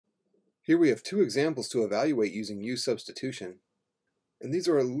Here we have two examples to evaluate using u-Substitution, and these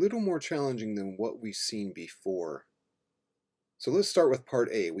are a little more challenging than what we've seen before. So let's start with part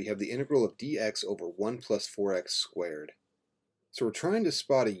A. We have the integral of dx over 1 plus 4x squared. So we're trying to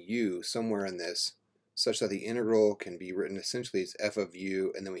spot a u somewhere in this, such that the integral can be written essentially as f of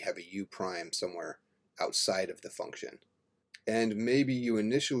u, and then we have a u prime somewhere outside of the function. And maybe you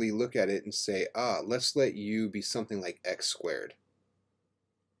initially look at it and say, let's let u be something like x squared.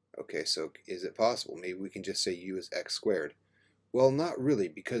 Okay, so is it possible? Maybe we can just say u is x squared. Well, not really,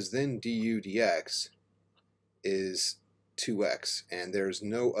 because then du dx is 2x, and there's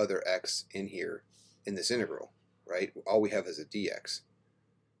no other x in here in this integral, right? All we have is a dx.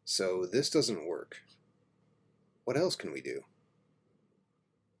 So this doesn't work. What else can we do?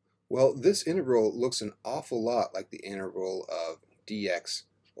 Well, this integral looks an awful lot like the integral of dx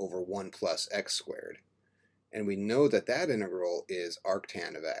over 1 plus x squared. And we know that that integral is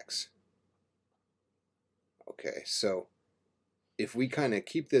arctan of x. Okay, so if we kind of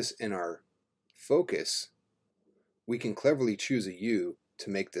keep this in our focus, we can cleverly choose a u to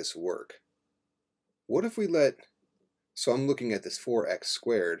make this work. What if we so I'm looking at this 4x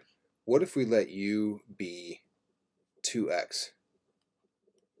squared, what if we let u be 2x?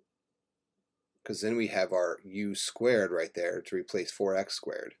 Because then we have our u squared right there to replace 4x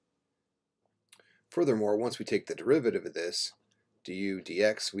squared. Furthermore, once we take the derivative of this, du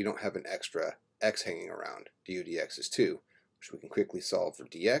dx, we don't have an extra x hanging around. Du dx is 2, which we can quickly solve for.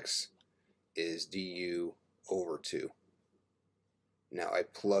 Dx is du over 2. Now I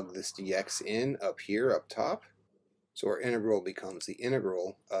plug this dx in up here, up top, so our integral becomes the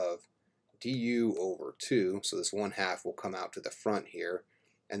integral of du over 2, so this 1/2 will come out to the front here,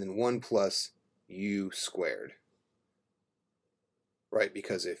 and then 1 plus u squared. Right,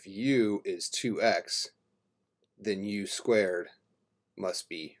 because if u is 2x, then u squared must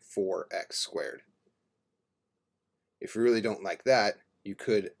be 4x squared. If you really don't like that, you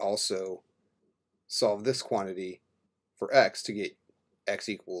could also solve this quantity for x to get x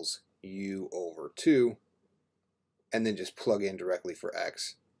equals u over 2, and then just plug in directly for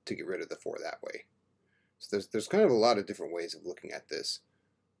x to get rid of the 4 that way. So there's kind of a lot of different ways of looking at this.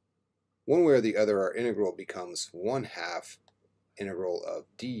 One way or the other, our integral becomes 1/2 integral of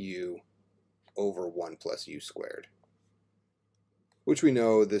du over 1 plus u squared, which we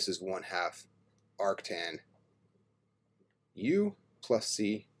know this is 1/2 arctan u plus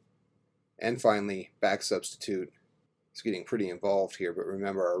c. And finally, back substitute. It's getting pretty involved here, but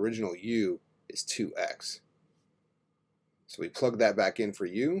remember our original u is 2x. So we plug that back in for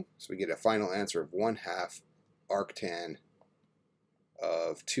u, so we get a final answer of 1/2 arctan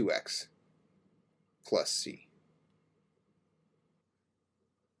of 2x plus c.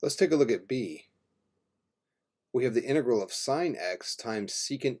 Let's take a look at b. We have the integral of sine x times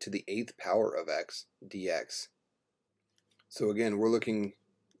secant to the 8th power of x dx. So again, we're looking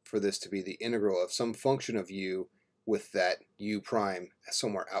for this to be the integral of some function of u with that u prime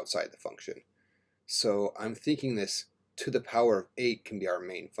somewhere outside the function. So I'm thinking this to the power of 8 can be our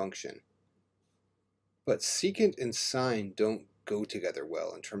main function. But secant and sine don't go together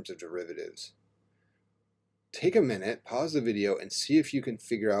well in terms of derivatives. Take a minute, pause the video, and see if you can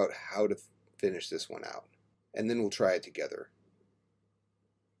figure out how to finish this one out. And then we'll try it together.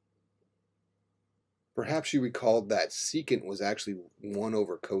 Perhaps you recalled that secant was actually 1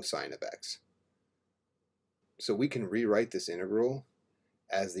 over cosine of x. So we can rewrite this integral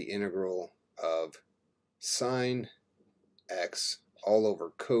as the integral of sine x all over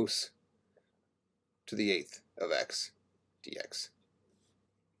cos to the 8th of x dx.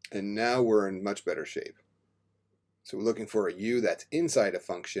 And now we're in much better shape. So we're looking for a u that's inside a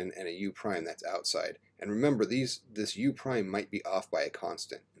function and a u prime that's outside. And remember, this u prime might be off by a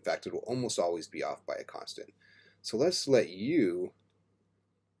constant. In fact, it will almost always be off by a constant. So let's let u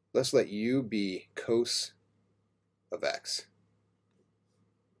be cos of x.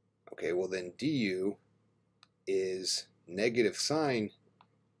 Okay, well then du is negative sine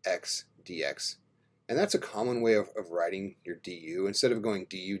x dx. And that's a common way of writing your du. Instead of going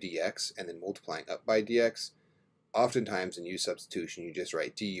du dx and then multiplying up by dx, oftentimes in u-Substitution you just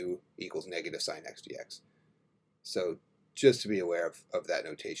write du equals negative sine x dx. So just to be aware of that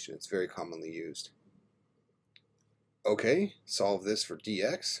notation, it's very commonly used. Okay, solve this for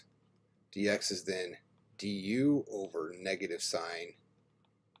dx. Dx is then du over negative sine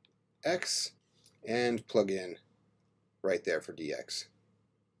x, and plug in right there for dx.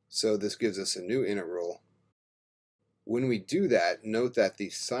 So this gives us a new integral. When we do that, note that the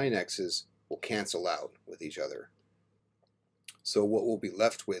sine x's will cancel out with each other. So what we'll be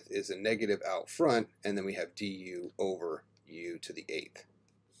left with is a negative out front, and then we have du over u to the 8th.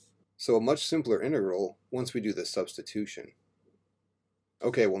 So a much simpler integral once we do the substitution.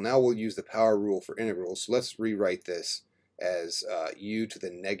 Okay, well now we'll use the power rule for integrals, so let's rewrite this as u to the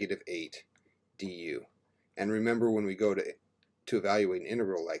negative 8 du. And remember, when we go to evaluate an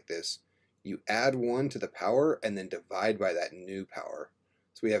integral like this, you add 1 to the power and then divide by that new power.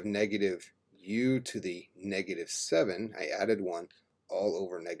 So we have negative u to the negative 7, I added 1, all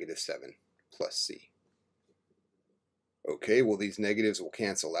over negative 7 plus c. Okay, well these negatives will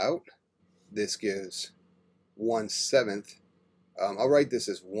cancel out. This gives 1/7. I'll write this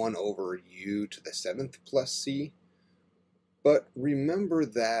as 1 over u to the 7th plus c. But remember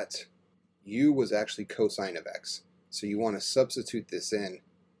that u was actually cosine of x. So you want to substitute this in.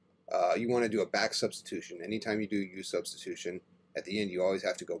 You want to do a back substitution. Anytime you do u-substitution, at the end you always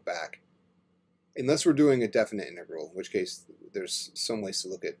have to go back. Unless we're doing a definite integral, in which case there's some ways to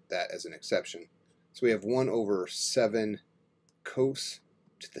look at that as an exception. So we have 1 over 7 cos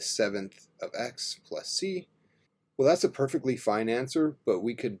to the 7th of x plus c. Well, that's a perfectly fine answer, but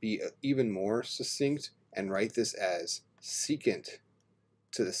we could be even more succinct and write this as secant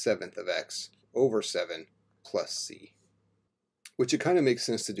to the 7th of x over 7 plus c. Which it kind of makes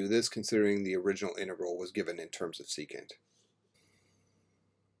sense to do this considering the original integral was given in terms of secant.